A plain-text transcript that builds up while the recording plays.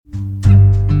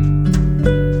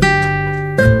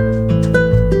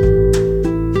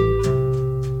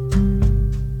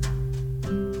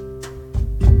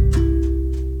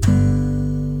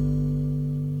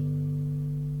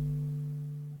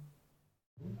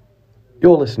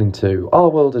You're listening to Our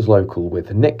World is Local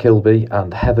with Nick Kilby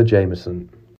and Heather Jameson.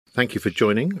 Thank you for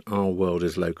joining Our World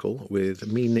is Local with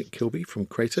me, Nick Kilby from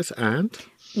Kratos, and...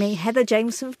 me, Heather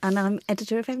Jameson, and I'm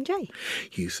editor of MJ.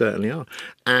 You certainly are.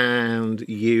 And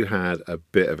you had a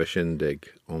bit of a shindig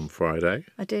on Friday.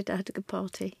 I did. I had a good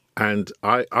party. And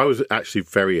I was actually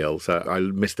very ill, so I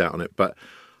missed out on it. But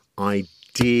I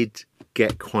did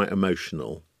get quite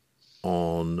emotional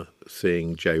on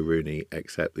seeing Joe Rooney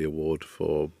accept the award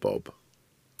for Bob.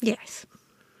 Yes,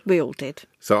 we all did.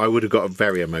 So I would have got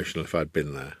very emotional if I'd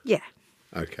been there. Yeah.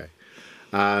 Okay.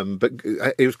 But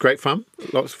it was great fun.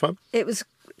 Lots of fun. It was.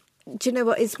 Do you know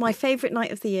what? It's my favourite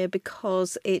night of the year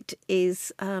because it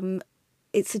is.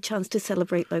 It's a chance to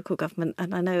celebrate local government,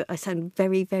 and I know I sound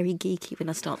very, very geeky when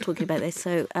I start talking about this.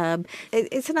 So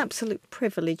it's an absolute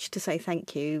privilege to say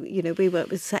thank you. You know, we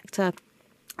work with the sector.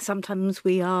 Sometimes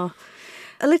we are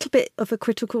a little bit of a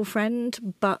critical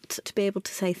friend, but to be able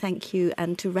to say thank you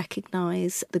and to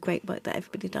recognise the great work that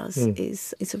everybody does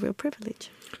is a real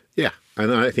privilege. Yeah,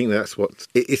 and I think that's what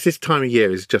it's. This time of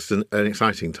year is just an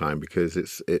exciting time because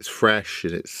it's fresh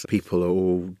and it's people are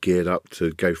all geared up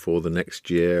to go for the next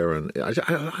year, and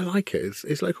I like it.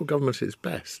 It's local government at its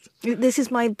best. This is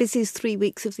my busiest 3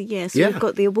 weeks of the year. So we've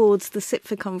got the awards, the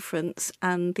CIPFA conference,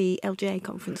 and the LGA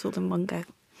conference all in one go.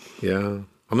 Yeah,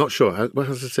 I'm not sure. How's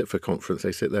the CIPFA conference?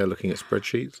 They sit there looking at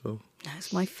spreadsheets, or? No,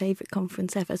 it's my favourite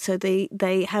conference ever. So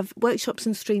they have workshops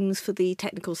and streams for the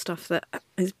technical stuff that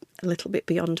is a little bit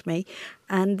beyond me.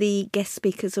 And the guest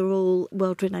speakers are all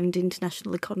world-renowned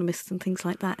international economists and things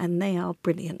like that. And they are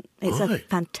brilliant. It's a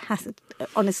fantastic...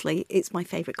 Honestly, it's my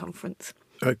favourite conference.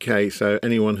 Okay, so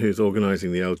anyone who's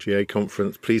organising the LGA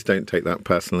conference, please don't take that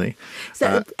personally.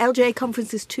 So LGA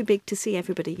conference is too big to see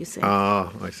everybody, you see.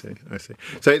 Ah, I see.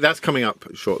 So that's coming up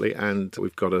shortly, and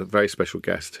we've got a very special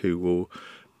guest who will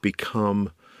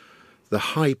become the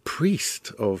high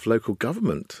priest of local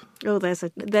government. Oh, there's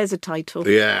a title.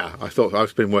 Yeah,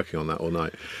 I've been working on that all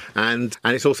night. And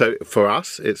it's also, for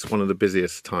us, it's one of the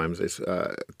busiest times. It's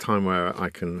a time where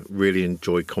I can really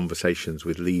enjoy conversations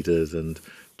with leaders and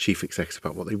chief execs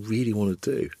about what they really want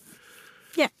to do.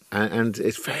 Yeah. And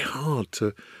it's very hard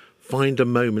to find a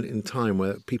moment in time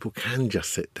where people can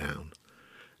just sit down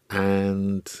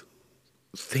and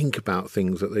think about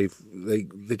things that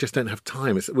they just don't have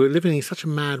time. We're living in such a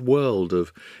mad world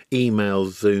of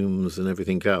emails, Zooms and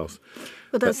everything else.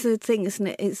 Well, that's the thing, isn't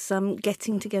it? It's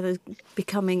getting together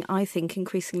becoming, I think,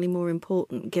 increasingly more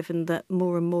important, given that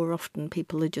more and more often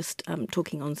people are just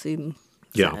talking on Zoom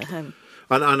at home.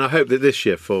 And I hope that this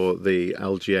year for the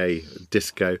LGA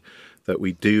Disco that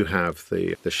we do have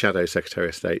the Shadow Secretary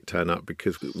of State turn up,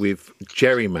 because we've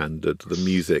gerrymandered the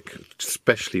music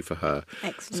especially for her.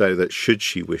 Excellent. So that should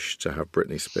she wish to have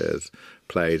Britney Spears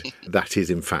played, that is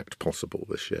in fact possible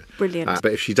this year. Brilliant.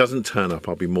 But if she doesn't turn up,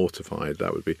 I'll be mortified.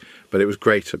 But it was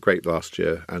great last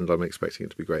year, and I'm expecting it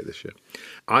to be great this year.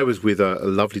 I was with a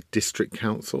lovely district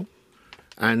council.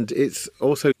 And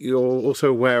you're also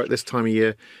aware at this time of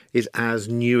year is as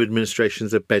new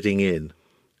administrations are bedding in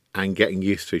and getting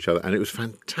used to each other. And it was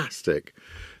fantastic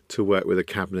to work with a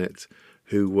cabinet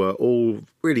who were all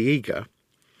really eager,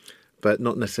 but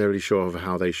not necessarily sure of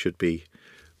how they should be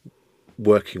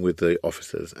working with the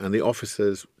officers. And the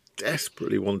officers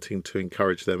desperately wanting to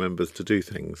encourage their members to do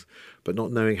things, but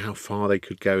not knowing how far they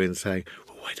could go in saying,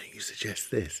 why don't you suggest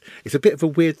this? It's a bit of a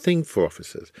weird thing for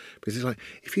officers, because it's like,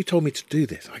 if you told me to do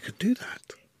this, I could do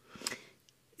that.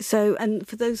 So, and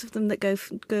for those of them that go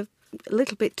a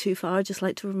little bit too far, I'd just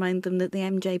like to remind them that the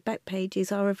MJ back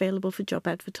pages are available for job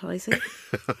advertising.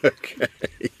 Okay,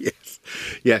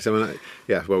 yes. I mean,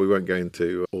 well, we won't go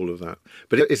into all of that.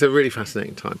 But it's a really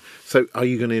fascinating time. So are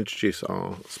you going to introduce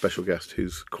our special guest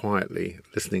who's quietly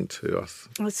listening to us?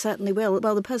 I certainly will.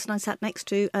 Well, the person I sat next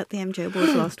to at the MJ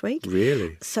Awards last week.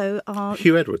 Really? So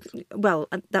Hugh Edwards? Well,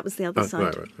 that was the other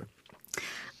side. Right.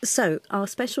 So our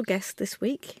special guest this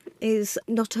week is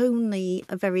not only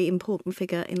a very important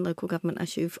figure in local government,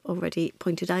 as you've already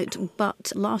pointed out,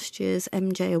 but last year's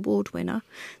MJ Award winner,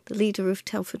 the leader of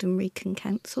Telford and Wrekin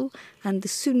Council, and the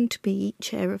soon-to-be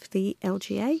chair of the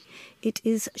LGA. It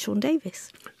is Shaun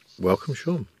Davies. Welcome,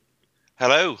 Shaun.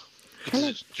 Hello.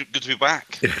 Hello. Good to be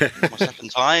back. My second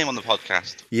time on the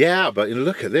podcast. Yeah, but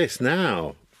look at this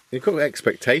now. You've got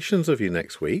expectations of you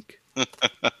next week.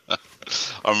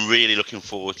 I'm really looking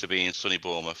forward to being in sunny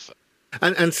Bournemouth.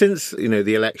 And since,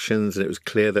 the elections, and it was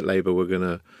clear that Labour were going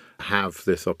to have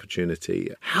this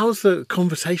opportunity, how's the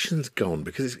conversations gone?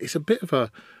 Because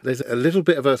there's a little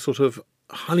bit of a sort of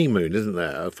honeymoon, isn't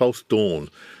there? A false dawn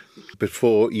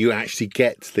before you actually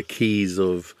get the keys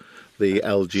of the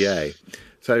LGA.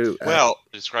 So, well,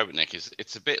 describe it, Nick, is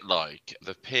it's a bit like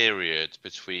the period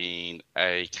between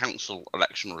a council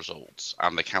election results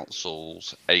and the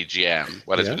council's AGM,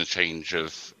 where there's been a change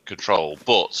of control.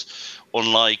 But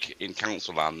unlike in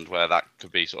council land, where that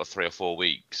could be sort of 3 or 4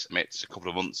 weeks, it's a couple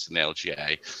of months in the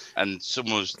LGA. And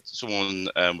someone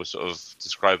was sort of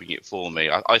describing it for me.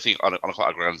 I think on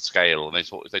quite a grand scale, and they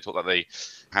thought that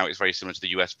how it's very similar to the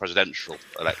US presidential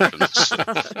elections,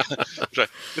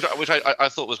 which I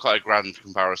thought was quite a grand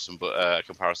comparison, but a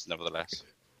comparison nevertheless.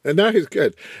 And that is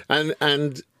good.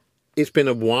 And it's been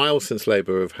a while since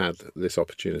Labour have had this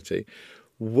opportunity.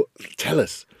 Tell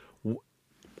us.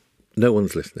 No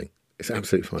one's listening. It's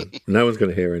absolutely fine. No one's going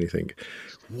to hear anything.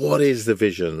 What is the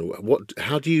vision?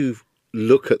 How do you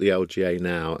look at the LGA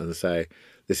now and say,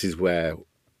 this is where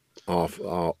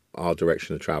our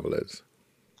direction of travel is?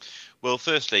 Well,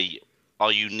 firstly,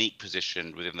 our unique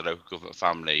position within the local government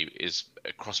family is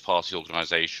a cross-party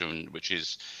organisation which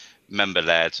is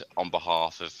member-led on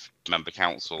behalf of member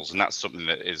councils, and that's something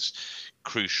that is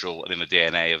crucial and in the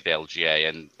DNA of the LGA,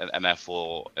 and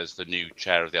therefore, as the new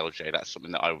chair of the LGA, that's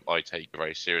something that I take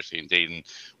very seriously indeed. And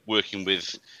working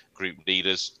with group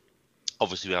leaders,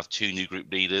 obviously we have 2 new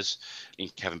group leaders, in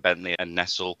Kevin Bentley and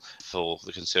Nessel for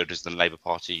the Conservatives and the Labour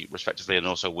Party respectively, and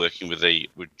also working with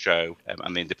Joe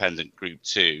and the Independent Group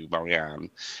 2, Marianne.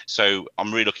 So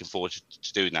I'm really looking forward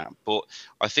to doing that. But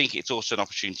I think it's also an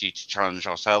opportunity to challenge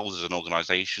ourselves as an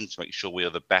organisation to make sure we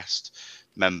are the best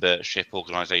membership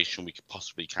organisation we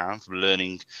possibly can, from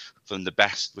learning from the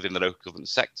best within the local government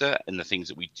sector and the things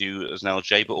that we do as an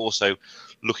LGA, but also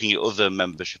looking at other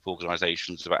membership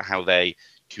organisations about how they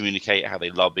communicate, how they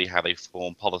lobby, how they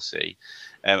form policy.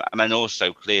 And then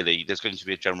also, clearly, there's going to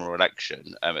be a general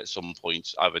election at some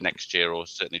point, either next year or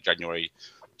certainly January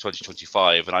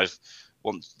 2025. And I've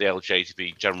want the LGA to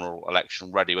be general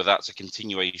election ready, whether that's a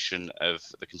continuation of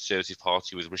the Conservative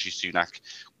Party with Rishi Sunak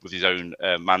with his own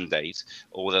mandate,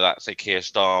 or whether that's a Keir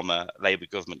Starmer Labour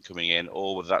government coming in,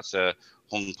 or whether that's a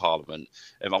hung parliament.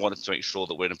 I wanted to make sure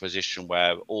that we're in a position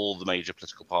where all the major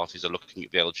political parties are looking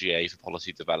at the LGA for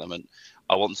policy development.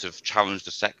 I want to challenge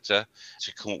the sector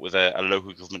to come up with a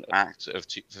local government act for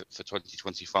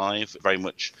 2025, very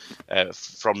much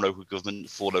from local government,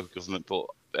 for local government, but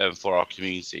for our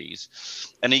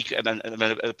communities. And then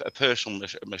a personal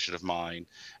mission of mine,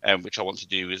 which I want to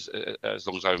do is, as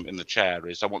long as I'm in the chair,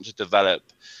 is I want to develop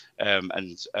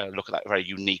and look at that very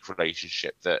unique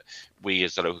relationship that we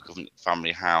as a local government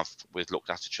family have with looked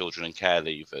after children and care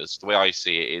leavers. The way I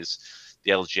see it is the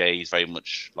LGA is very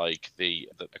much like a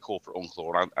corporate uncle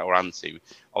or auntie.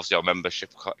 Obviously, our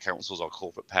membership councils are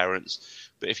corporate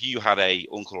parents. But if you had a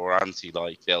uncle or auntie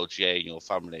like the LGA in your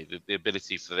family, the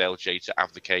ability for the LGA to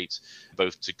advocate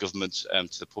both to government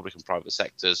and to the public and private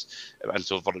sectors and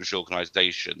to voluntary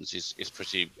organisations is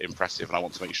pretty impressive. And I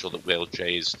want to make sure that the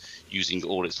LGA is using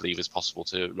all its levers possible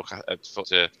to look at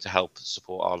to help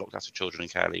support our looked after children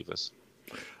and care leavers.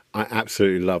 I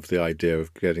absolutely love the idea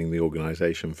of getting the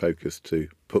organisation focused to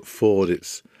put forward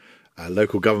its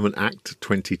Local Government Act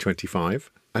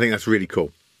 2025. I think that's really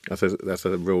cool. That's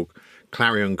a real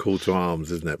clarion call to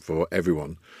arms, isn't it, for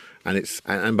everyone?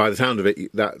 And by the sound of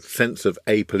it, that sense of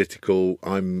apolitical,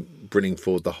 I'm bringing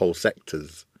forward the whole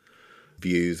sector's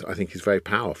views, I think is very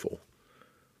powerful.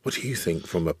 What do you think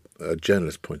from a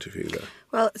journalist point of view there?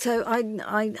 Well, so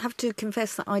I have to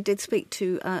confess that I did speak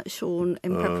to Shaun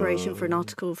in preparation for an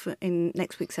article in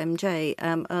next week's MJ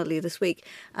earlier this week.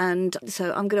 And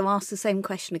so I'm going to ask the same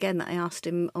question again that I asked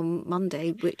him on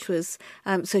Monday, which was,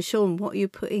 so Shaun, what are you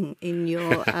putting in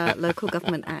your Local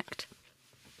Government Act?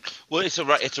 Well, it's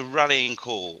a rallying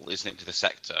call, isn't it, to the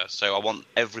sector? So I want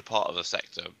every part of the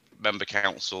sector, member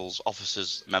councils,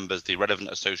 officers, members, the relevant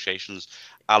associations,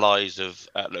 allies of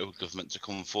local government to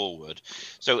come forward.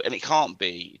 So, and it can't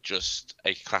be just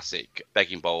a classic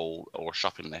begging bowl or a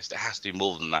shopping list. It has to be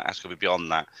more than that. It has to be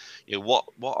beyond that. You know,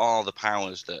 what are the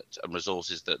powers and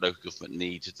resources that local government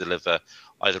need to deliver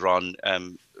either on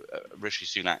Rishi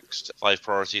Sunak's 5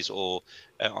 priorities or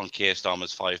on Keir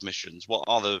Starmer's 5 missions? What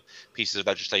are the pieces of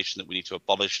legislation that we need to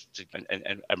abolish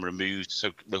and remove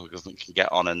so local government can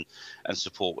get on and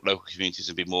support local communities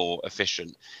and be more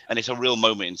efficient? And it's a real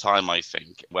moment in time, I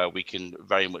think, where we can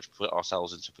very much put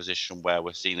ourselves into a position where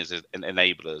we're seen as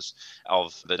enablers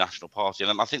of the National Party.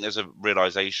 And I think there's a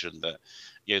realisation that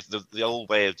the old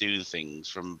way of doing things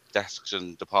from desks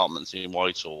and departments in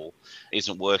Whitehall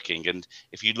isn't working. And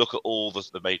if you look at all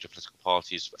the major political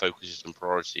parties' focuses and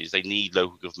priorities, they need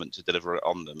local government to deliver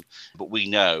on them. But we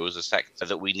know as a sector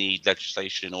that we need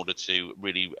legislation in order to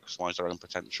really maximise our own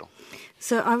potential.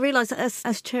 So I realise that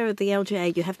as chair of the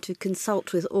LGA, you have to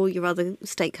consult with all your other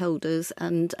stakeholders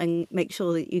and make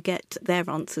sure that you get their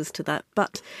answers to that.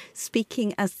 But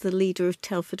speaking as the leader of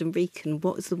Telford and Wrekin,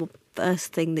 what is the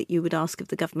first thing that you would ask of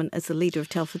the government as the leader of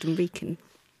Telford and Wrekin?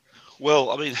 Well,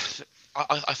 I mean,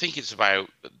 I think it's about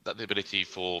the ability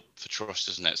for trust,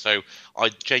 isn't it? So I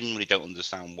genuinely don't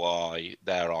understand why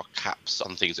there are caps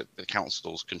on things that the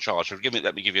councils can charge.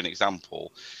 Let me give you an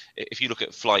example. If you look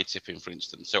at fly tipping, for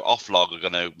instance, so Oflog are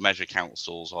going to measure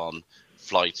councils on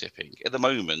fly tipping. At the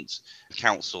moment,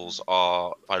 councils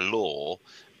are, by law,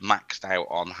 maxed out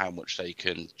on how much they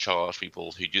can charge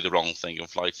people who do the wrong thing and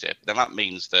fly tip. Then that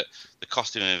means that the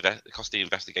cost of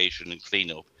investigation and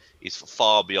clean-up is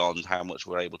far beyond how much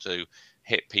we're able to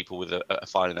hit people with a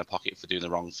fine in their pocket for doing the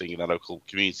wrong thing in their local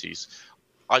communities.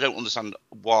 I don't understand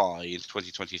why in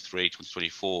 2023,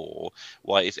 2024,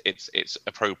 why it's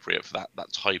appropriate for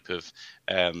that type of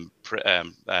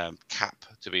cap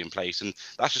to be in place. And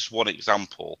that's just one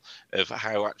example of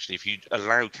how actually, if you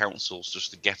allow councils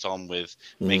just to get on with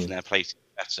making their places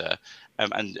better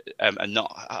and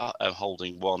not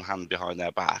holding one hand behind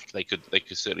their back, they could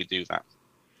certainly do that.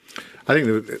 I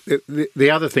think the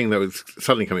other thing that was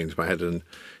suddenly coming into my head, and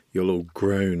you'll all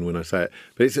groan when I say it,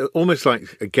 but it's almost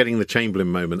like getting the Chamberlain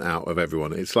moment out of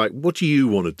everyone. It's like, what do you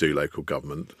want to do, local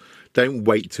government? Don't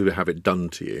wait to have it done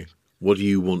to you. What do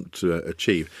you want to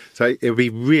achieve? So it'll be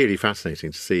really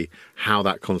fascinating to see how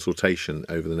that consultation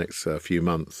over the next few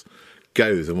months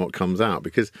goes and what comes out,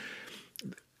 because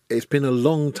it's been a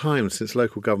long time since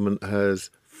local government has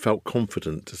felt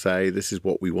confident to say this is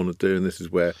what we want to do and this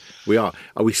is where we are.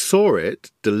 And we saw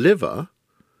it deliver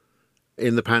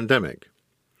in the pandemic.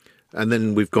 And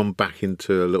then we've gone back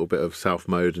into a little bit of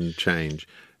self-mode and change.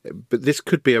 But this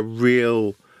could be a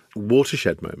real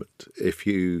watershed moment if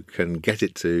you can get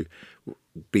it to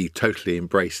be totally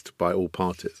embraced by all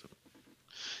parties.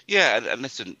 Yeah, and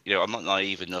listen, I'm not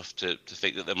naive enough to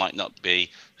think that there might not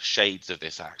be shades of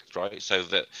this act, right? So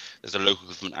that there's a local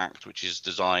government act which is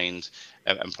designed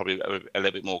and probably a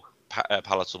little bit more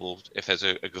palatable if there's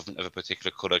a government of a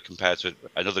particular colour compared to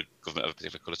another government of a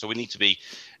particular colour. So we need to be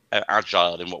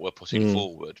agile in what we're putting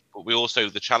forward. But we also,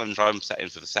 the challenge I'm setting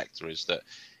for the sector is that,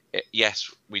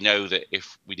 yes, we know that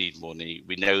if we need money,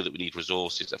 we know that we need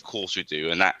resources. Of course we do.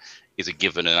 And that is a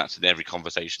given. And that's in every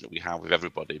conversation that we have with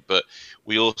everybody. But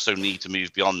we also need to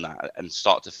move beyond that and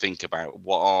start to think about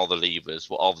what are the levers,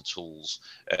 what are the tools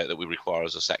that we require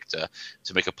as a sector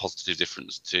to make a positive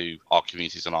difference to our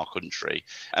communities and our country.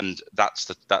 And that's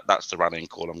the rallying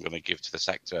call I'm going to give to the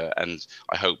sector. And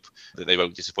I hope that they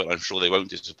won't disappoint. I'm sure they won't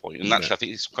disappoint. And actually, I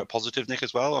think it's quite positive, Nick,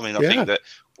 as well. I mean, I think that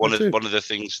one of the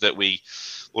things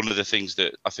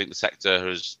that I think the sector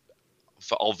has,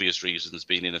 for obvious reasons,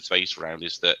 been in a space around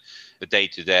is that the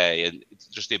day-to-day and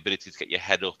just the ability to get your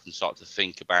head up and start to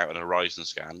think about an horizon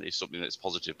scan is something that's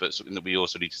positive, but something that we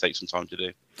also need to take some time to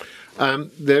do.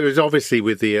 There is obviously,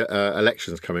 with the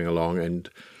elections coming along and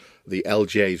the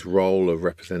LGA's role of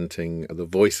representing the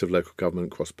voice of local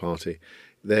government cross-party,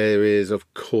 there is,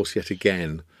 of course, yet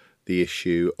again, the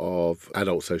issue of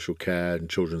adult social care and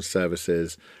children's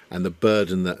services and the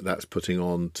burden that that's putting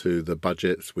on to the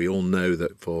budgets. We all know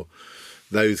that for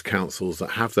those councils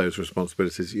that have those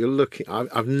responsibilities, you're looking.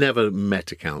 I've never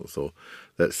met a council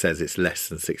that says it's less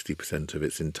than 60% of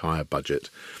its entire budget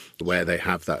where they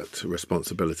have that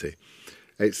responsibility.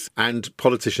 And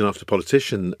politician after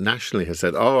politician nationally has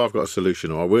said, "Oh, I've got a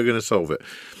solution," or "We're going to solve it."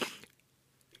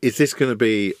 Is this going to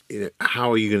be?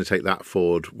 How are you going to take that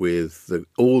forward with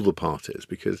all the parties?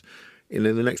 Because in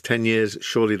the next 10 years,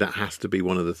 surely that has to be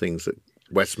one of the things that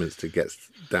Westminster gets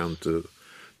down to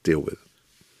deal with.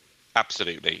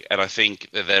 Absolutely. And I think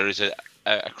that there is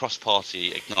a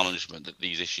cross-party acknowledgement that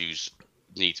these issues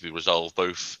need to be resolved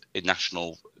both in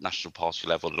national party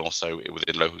level and also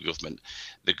within local government.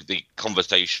 The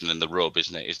conversation and the rub,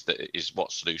 isn't it, is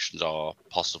what solutions are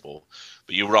possible.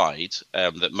 But you're right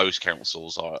that most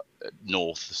councils are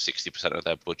north of 60% of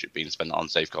their budget being spent on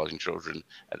safeguarding children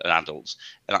and adults,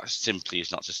 and that simply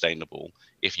is not sustainable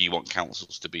if you want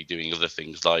councils to be doing other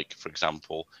things like, for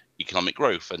example, economic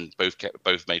growth. And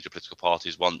both major political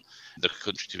parties want the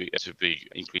country to be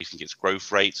increasing its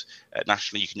growth rate.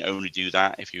 Nationally, you can only do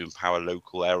that if you empower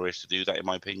local areas to do that, in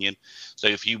my opinion. So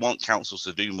if you want councils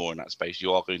to do more in that space,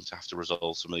 you are going to have to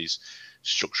resolve some of these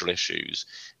structural issues.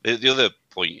 The other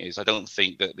point is, I don't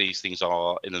think that these things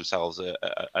are in themselves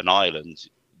an island.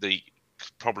 The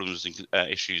problems and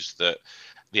issues that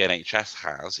the NHS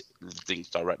has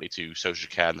linked directly to social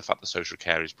care and the fact that social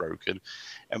care is broken.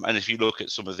 And if you look at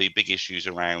some of the big issues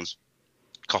around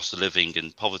cost of living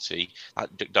and poverty,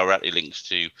 that directly links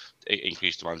to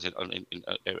increased demands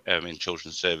in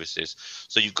children's services.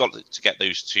 So you've got to get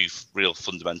those two real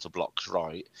fundamental blocks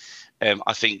right.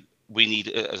 I think we need,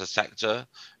 as a sector,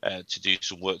 to do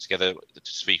some work together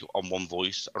to speak on one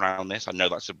voice around this. I know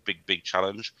that's a big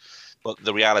challenge, but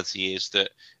the reality is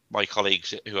that my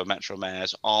colleagues who are Metro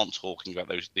mayors aren't talking about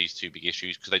these two big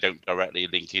issues because they don't directly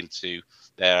link into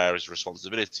their areas of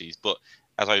responsibilities. But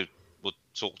as I would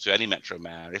talk to any Metro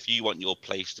mayor, if you want your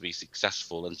place to be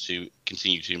successful and to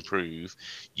continue to improve,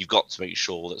 you've got to make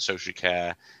sure that social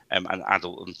care and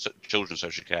adult and children's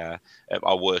social care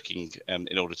are working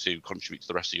in order to contribute to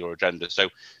the rest of your agenda. So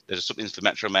there's something for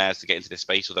Metro mayors to get into this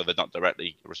space, although they're not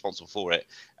directly responsible for it.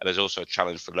 And there's also a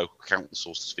challenge for local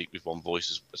councils to speak with one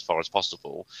voice as far as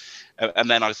possible. And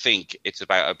then I think it's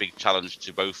about a big challenge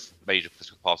to both major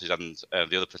political parties and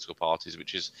the other political parties,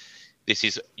 which is this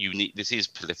is unique, this is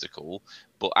political,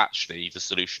 but actually the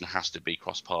solution has to be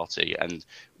cross-party, and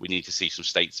we need to see some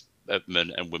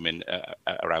statesmen and women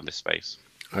around this space.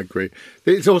 I agree.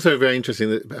 It's also very interesting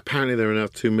that apparently there are now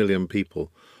 2 million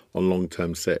people on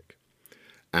long-term sick,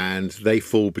 and they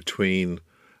fall between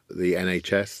the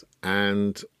NHS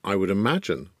and, I would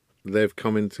imagine, they've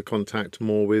come into contact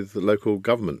more with the local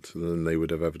government than they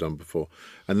would have ever done before.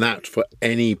 And that, for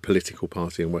any political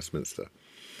party in Westminster,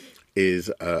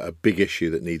 is a big issue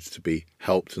that needs to be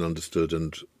helped and understood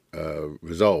and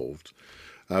resolved,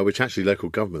 which actually local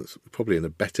governments are probably in a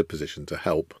better position to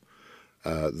help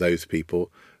those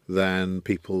people than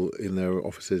people in their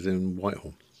offices in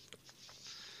Whitehall.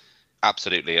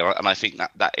 Absolutely. And I think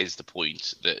that is the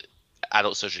point, that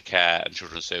adult social care and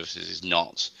children's services is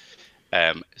not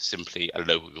simply a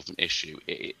local government issue.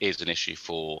 It is an issue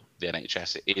for the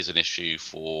NHS. It is an issue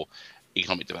for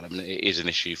economic development. It is an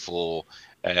issue for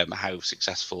how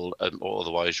successful or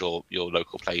otherwise your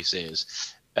local place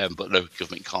is. But local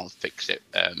government can't fix it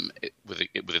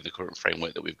within the current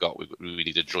framework that we've got. We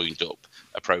need a joined up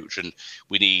approach, and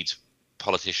we need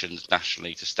politicians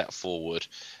nationally to step forward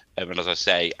and, as I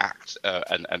say, act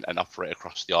and operate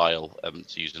across the aisle,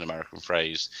 to use an American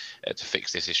phrase, to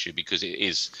fix this issue, because it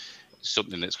is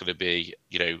something that's going to be,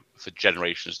 for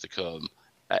generations to come,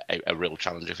 a real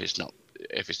challenge if it's not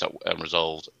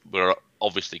resolved. We're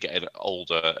obviously getting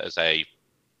older as a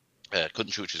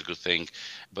country, which is a good thing,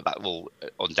 but that will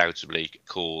undoubtedly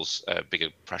cause bigger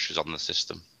pressures on the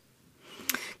system.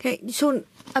 Okay, Shaun,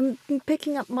 I'm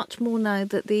picking up much more now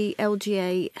that the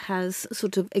LGA has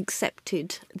sort of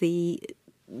accepted the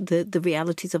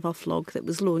realities of Oflog that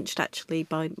was launched actually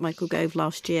by Michael Gove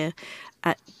last year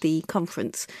at the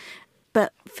conference.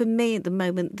 But for me at the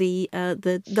moment, the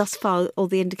thus far, all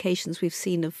the indications we've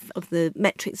seen of the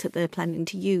metrics that they're planning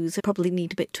to use probably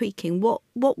need a bit tweaking. What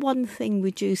one thing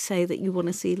would you say that you want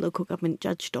to see local government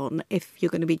judged on, if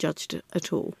you're going to be judged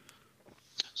at all?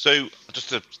 So just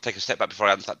to take a step back before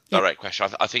I answer that direct question,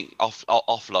 I think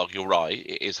Oflog, you're right,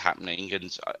 it is happening,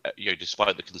 and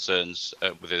despite the concerns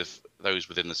with those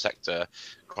within the sector,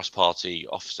 cross-party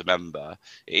officer member,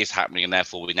 it is happening, and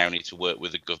therefore we now need to work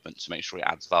with the government to make sure it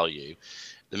adds value.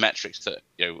 The metrics that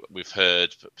we've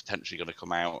heard potentially going to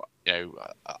come out,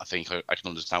 I think I can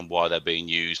understand why they're being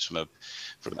used from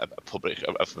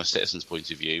a citizen's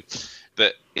point of view.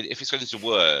 But if it's going to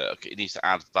work, it needs to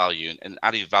add value, and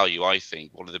adding value, I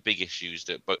think, one of the big issues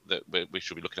that we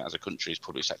should be looking at as a country is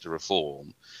public sector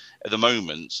reform. At the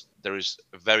moment, there is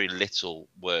very little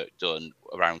work done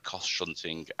around cost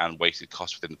shunting and wasted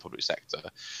costs within the public sector.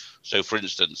 So, for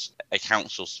instance, a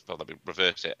council, let me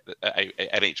reverse it, a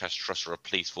NHS trust or a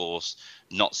police force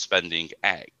not spending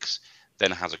X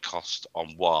then has a cost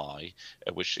on Y,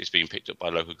 which is being picked up by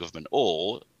local government,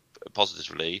 or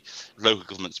positively, local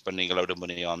government spending a load of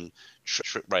money on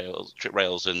trip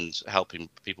rails and helping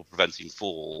people preventing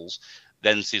falls,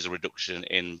 then sees a reduction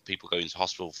in people going to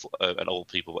hospital and old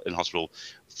people in hospital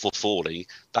for falling.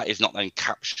 That is not then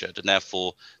captured, and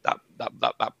therefore that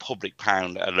public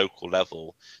pound at a local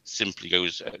level simply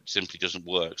doesn't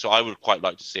work. So I would quite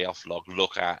like to see Oflog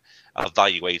look at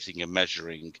evaluating and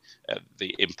measuring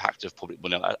the impact of public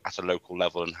money at a local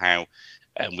level, and how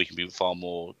we can be far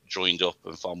more joined up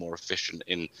and far more efficient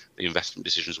in the investment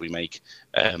decisions we make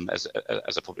as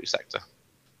a public sector.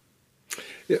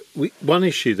 Yeah, one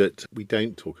issue that we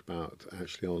don't talk about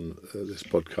actually on this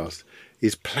podcast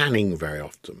is planning very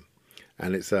often.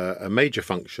 And it's a major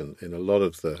function in a lot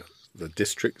of the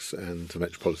districts and the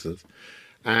metropolitans.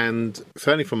 And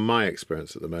certainly from my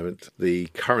experience at the moment, the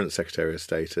current Secretary of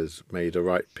State has made a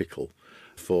right pickle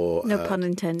for... No pun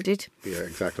intended. Yeah,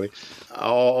 exactly.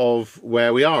 Of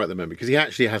where we are at the moment, because he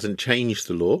actually hasn't changed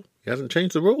the law. He hasn't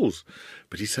changed the rules.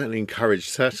 But he certainly encouraged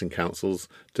certain councils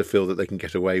to feel that they can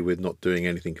get away with not doing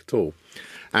anything at all.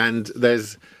 And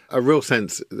there's a real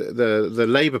sense, the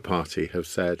Labour Party have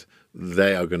said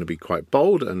they are going to be quite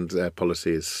bold, and their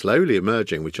policy is slowly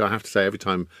emerging, which I have to say, every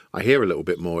time I hear a little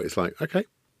bit more, it's like, okay,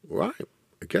 right,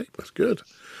 okay, that's good.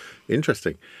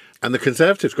 Interesting. And the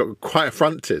Conservatives got quite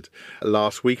affronted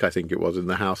last week, I think it was, in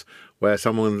the House, where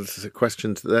someone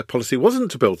questioned that their policy wasn't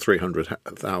to build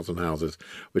 300,000 houses,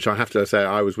 which I have to say,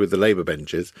 I was with the Labour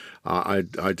benches. I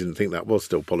didn't think that was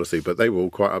still policy, but they were all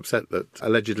quite upset that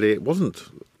allegedly it wasn't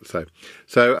so.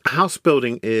 So house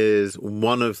building is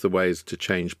one of the ways to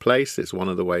change place. It's one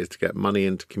of the ways to get money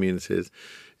into communities.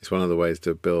 It's one of the ways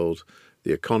to build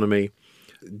the economy.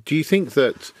 Do you think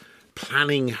that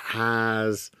planning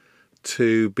has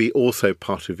to be also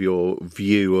part of your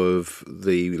view of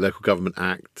the Local Government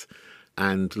Act,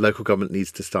 and local government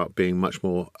needs to start being much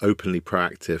more openly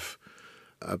proactive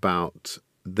about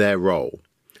their role?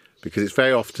 Because it's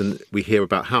very often we hear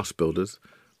about house builders,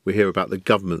 we hear about the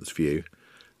government's view,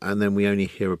 and then we only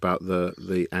hear about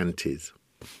the antis.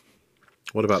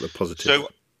 What about the positives? So,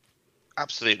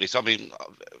 absolutely. So, I mean,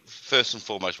 first and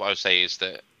foremost, what I would say is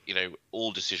that, you know,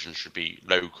 all decisions should be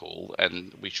local,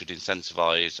 and we should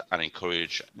incentivise and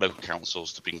encourage local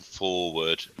councils to bring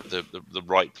forward the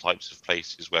right types of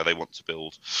places where they want to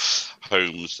build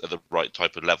homes at the right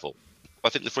type of level. I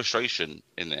think the frustration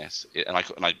in this, and I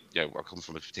you know, I come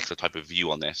from a particular type of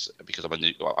view on this because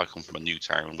I come from a new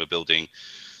town. We're building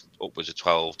upwards of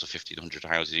 12 to 1,500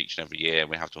 houses each and every year, and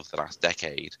we have done for the last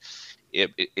decade.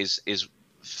 It is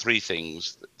three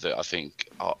things that I think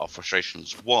are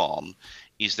frustrations. One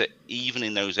is that even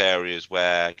in those areas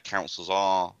where councils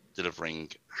are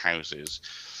delivering houses,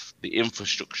 the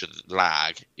infrastructure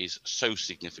lag is so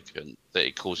significant that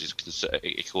it causes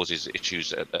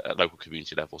issues at local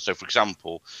community level. So, for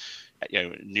example, you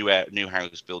know, new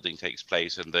house building takes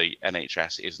place and the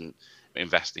NHS isn't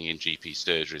investing in GP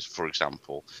surgeries, for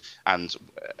example, and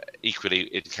equally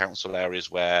in council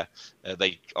areas where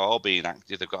they are being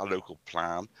active, they've got a local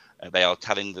plan, they are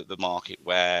telling the market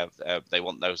where they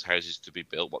want those houses to be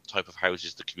built, what type of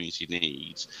houses the community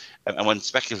needs, and when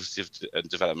speculative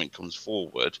development comes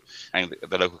forward and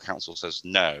the local council says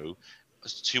no,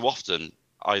 too often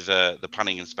either the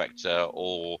planning inspector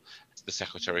or the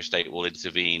Secretary of State will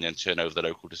intervene and turn over the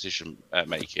local decision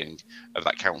making of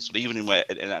that council, even in where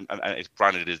and it's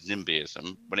branded as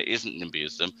NIMBYism. When it isn't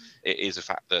NIMBYism, it is a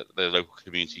fact that the local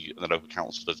community and the local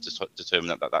council have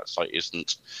determined that site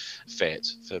isn't fit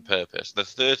for purpose. The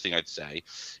third thing I'd say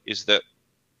is that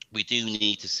we do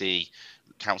need to see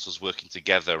councils working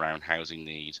together around housing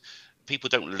needs. People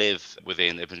don't live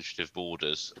within administrative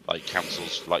borders like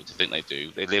councils like to think they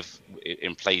do. They live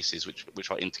in places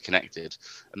which are interconnected,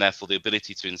 and therefore the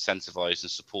ability to incentivise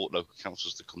and support local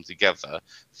councils to come together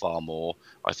far more,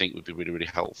 I think, would be really, really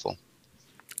helpful.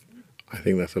 I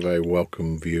think that's a very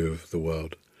welcome view of the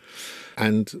world.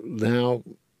 And now,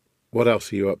 what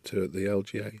else are you up to at the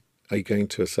LGA? Are you going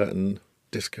to a certain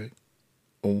disco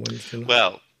on Wednesday night?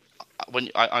 Well, when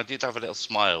I did have a little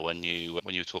smile when you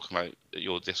were talking about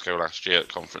your disco last year at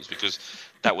conference, because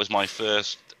that was my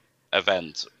first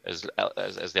event as the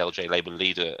LJ Labour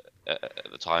leader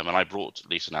at the time, and I brought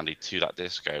Lisa and Andy to that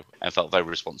disco and felt very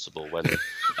responsible when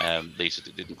Lisa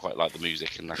didn't quite like the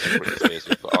music and that's what Britney Spears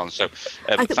was put on. So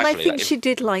I think she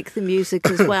did like the music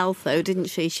as well, though, didn't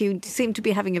she? She seemed to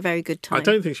be having a very good time. I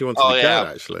don't think she wanted to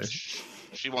go, actually.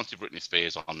 She wanted Britney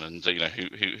Spears on, and you know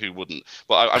who wouldn't.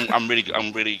 But I'm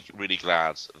really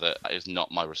glad that is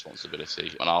not my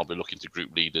responsibility, and I'll be looking to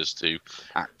group leaders to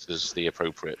act as the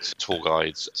appropriate tour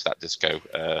guides to that disco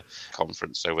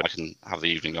conference, so I can have the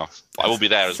evening off. But I will be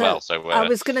there as well. So I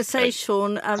was going to say,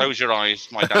 Shaun, close your eyes.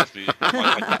 My dad's music,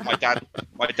 my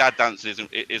dad dancing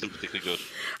isn't particularly good.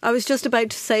 I was just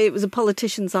about to say it was a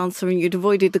politician's answer, and you'd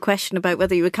avoided the question about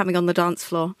whether you were coming on the dance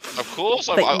floor. Of course,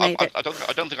 I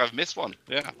don't think I've missed one.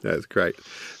 Yeah, that's great.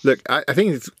 Look, I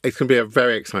think it's going to be a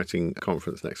very exciting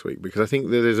conference next week, because I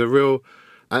think that there's a real,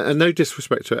 and no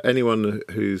disrespect to anyone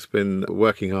who's been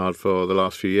working hard for the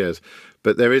last few years,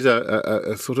 but there is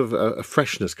a sort of a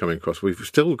freshness coming across. We've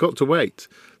still got to wait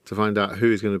to find out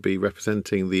who is going to be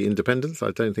representing the independents. I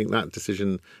don't think that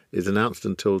decision is announced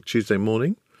until Tuesday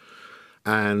morning.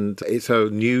 And it's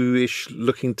a newish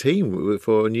looking team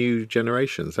for a new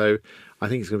generation. So I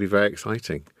think it's going to be very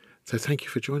exciting. So thank you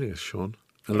for joining us, Shaun,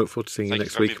 and look forward to seeing you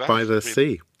next week by the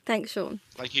sea. Thanks, Shaun.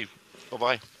 Thank you.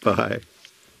 Bye-bye. Bye.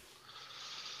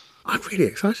 I'm really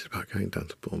excited about going down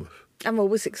to Bournemouth. I'm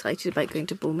always excited about going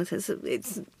to Bournemouth.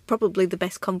 It's probably the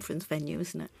best conference venue,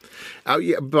 isn't it? Oh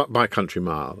yeah, but by a country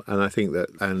mile. And I think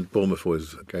and Bournemouth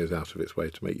always goes out of its way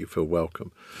to make you feel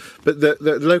welcome. But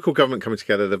the local government coming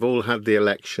together, they've all had the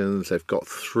elections, they've got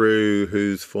through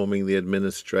who's forming the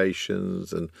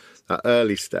administrations and that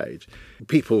early stage.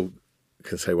 People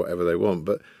can say whatever they want,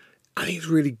 but I think it's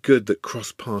really good that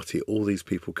cross-party, all these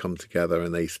people come together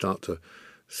and they start to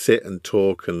sit and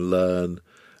talk and learn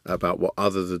about what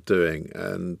others are doing.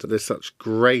 And there's such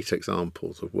great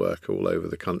examples of work all over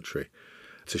the country.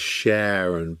 To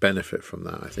share and benefit from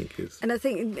that, I think is... And I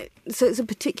think, so it's a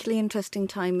particularly interesting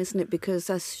time, isn't it? Because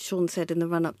as Shaun said, in the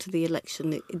run-up to the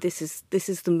election, this is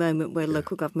the moment where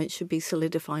local government should be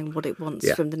solidifying what it wants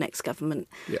from the next government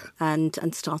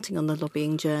and starting on the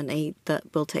lobbying journey that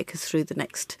will take us through the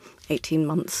next 18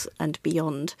 months and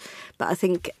beyond. But I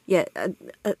think,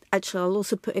 actually, I'll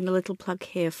also put in a little plug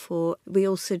here for, we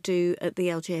also do at the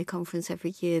LGA conference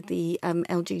every year, the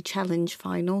LG Challenge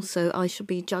final. So I shall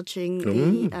be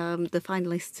judging the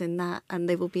finalists in that, and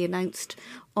they will be announced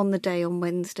on the day on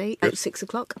Wednesday at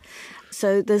 6:00.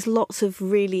 So there's lots of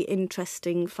really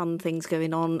interesting, fun things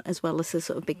going on, as well as the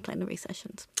sort of big plenary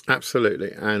sessions.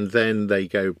 Absolutely. And then they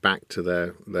go back to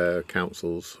their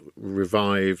councils,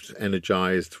 revived,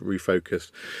 energised,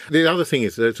 refocused. The other thing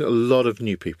is there's a lot of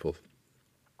new people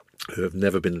who have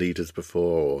never been leaders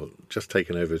before or just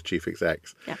taken over as chief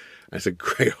execs. Yeah. And it's a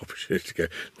great opportunity to go,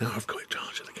 now I've got in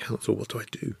charge of the council, what do I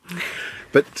do?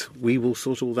 But we will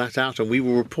sort all that out and we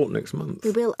will report next month.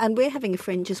 We will. And we're having a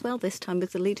fringe as well this time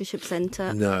with the Leadership Centre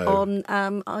on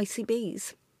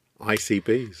ICBs.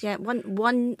 ICBs? Yeah,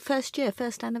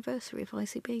 first anniversary of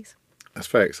ICBs. That's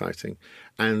very exciting.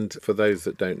 And for those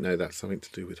that don't know, that's something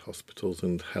to do with hospitals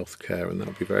and healthcare, and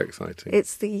that'll be very exciting.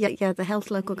 It's the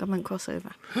health local government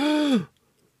crossover.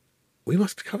 We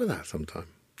must cover that sometime.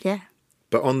 Yeah.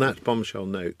 But on that bombshell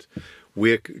note,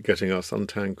 we're getting our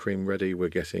suntan cream ready. We're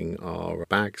getting our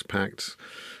bags packed.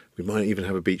 We might even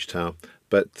have a beach towel.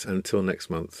 But until next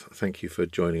month, thank you for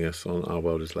joining us on Our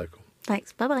World is Local.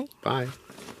 Thanks. Bye-bye. Bye.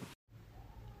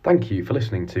 Thank you for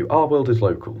listening to Our World is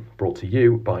Local, brought to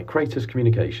you by Craters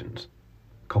Communications.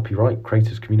 Copyright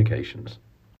Craters Communications.